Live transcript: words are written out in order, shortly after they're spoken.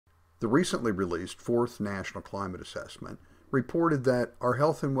The recently released fourth National Climate Assessment reported that our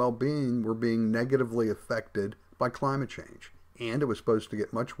health and well-being were being negatively affected by climate change, and it was supposed to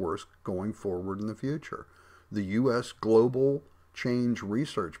get much worse going forward in the future. The U.S. Global Change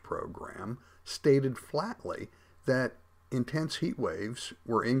Research Program stated flatly that intense heat waves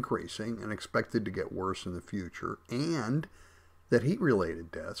were increasing and expected to get worse in the future, and that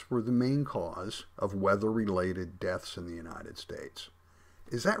heat-related deaths were the main cause of weather-related deaths in the United States.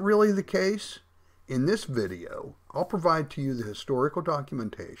 Is that really the case? In this video, I'll provide to you the historical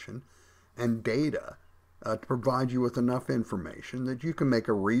documentation and data to provide you with enough information that you can make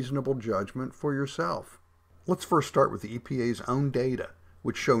a reasonable judgment for yourself. Let's first start with the EPA's own data,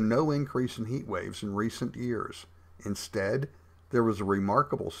 which show no increase in heat waves in recent years. Instead, there was a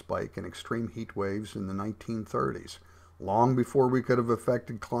remarkable spike in extreme heat waves in the 1930s, long before we could have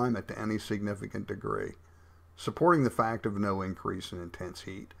affected climate to any significant degree. Supporting the fact of no increase in intense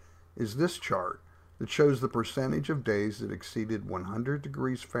heat is this chart that shows the percentage of days that exceeded 100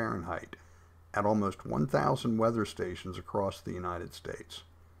 degrees Fahrenheit at almost 1,000 weather stations across the United States.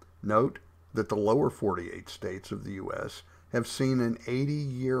 Note that the lower 48 states of the U.S. have seen an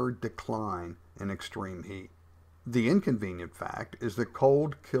 80-year decline in extreme heat. The inconvenient fact is that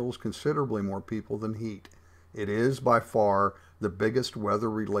cold kills considerably more people than heat. It is by far the biggest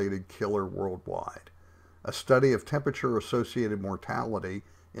weather-related killer worldwide. A study of temperature-associated mortality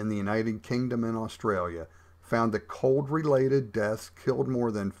in the United Kingdom and Australia found that cold-related deaths killed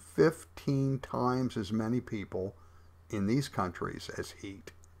more than 15 times as many people in these countries as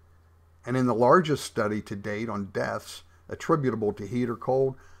heat. And in the largest study to date on deaths attributable to heat or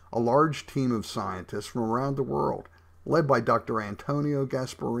cold, a large team of scientists from around the world, led by Dr. Antonio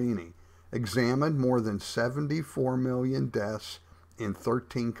Gasparini, examined more than 74 million deaths in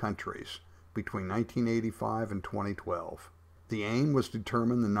 13 countries between 1985 and 2012. The aim was to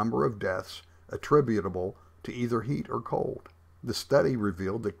determine the number of deaths attributable to either heat or cold. The study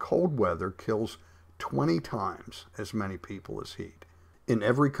revealed that cold weather kills 20 times as many people as heat. In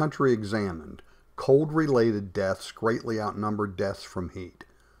every country examined, cold-related deaths greatly outnumbered deaths from heat.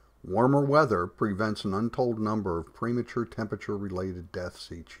 Warmer weather prevents an untold number of premature temperature-related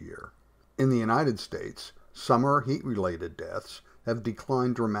deaths each year. In the United States, summer heat-related deaths have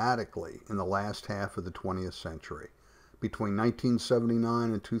declined dramatically in the last half of the 20th century. Between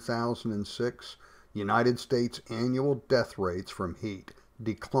 1979 and 2006, United States annual death rates from heat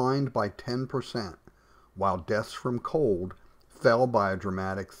declined by 10%, while deaths from cold fell by a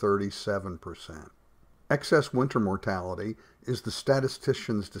dramatic 37%. Excess winter mortality is the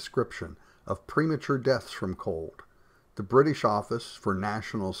statistician's description of premature deaths from cold. The British Office for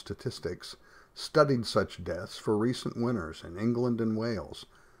National Statistics studied such deaths for recent winters in England and Wales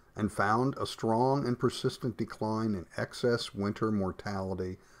and found a strong and persistent decline in excess winter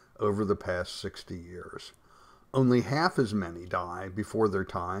mortality over the past 60 years. Only half as many die before their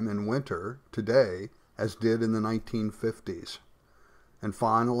time in winter today as did in the 1950s. And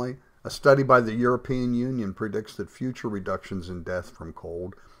finally, a study by the European Union predicts that future reductions in death from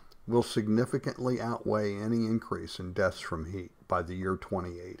cold will significantly outweigh any increase in deaths from heat by the year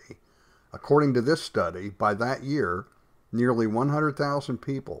 2080. According to this study, by that year, nearly 100,000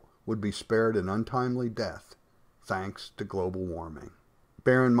 people would be spared an untimely death thanks to global warming.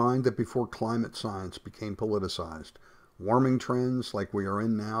 Bear in mind that before climate science became politicized, warming trends like we are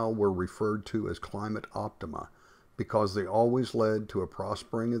in now were referred to as climate optima because they always led to a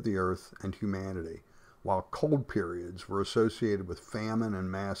prospering of the earth and humanity, while cold periods were associated with famine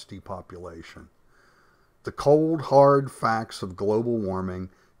and mass depopulation. The cold, hard facts of global warming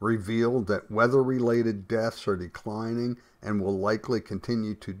revealed that weather-related deaths are declining and will likely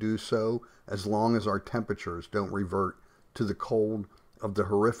continue to do so as long as our temperatures don't revert to the cold of the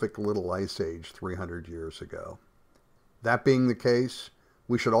horrific Little Ice Age 300 years ago. That being the case,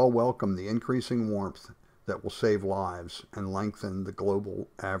 we should all welcome the increasing warmth that will save lives and lengthen the global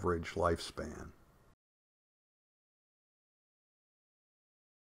average lifespan.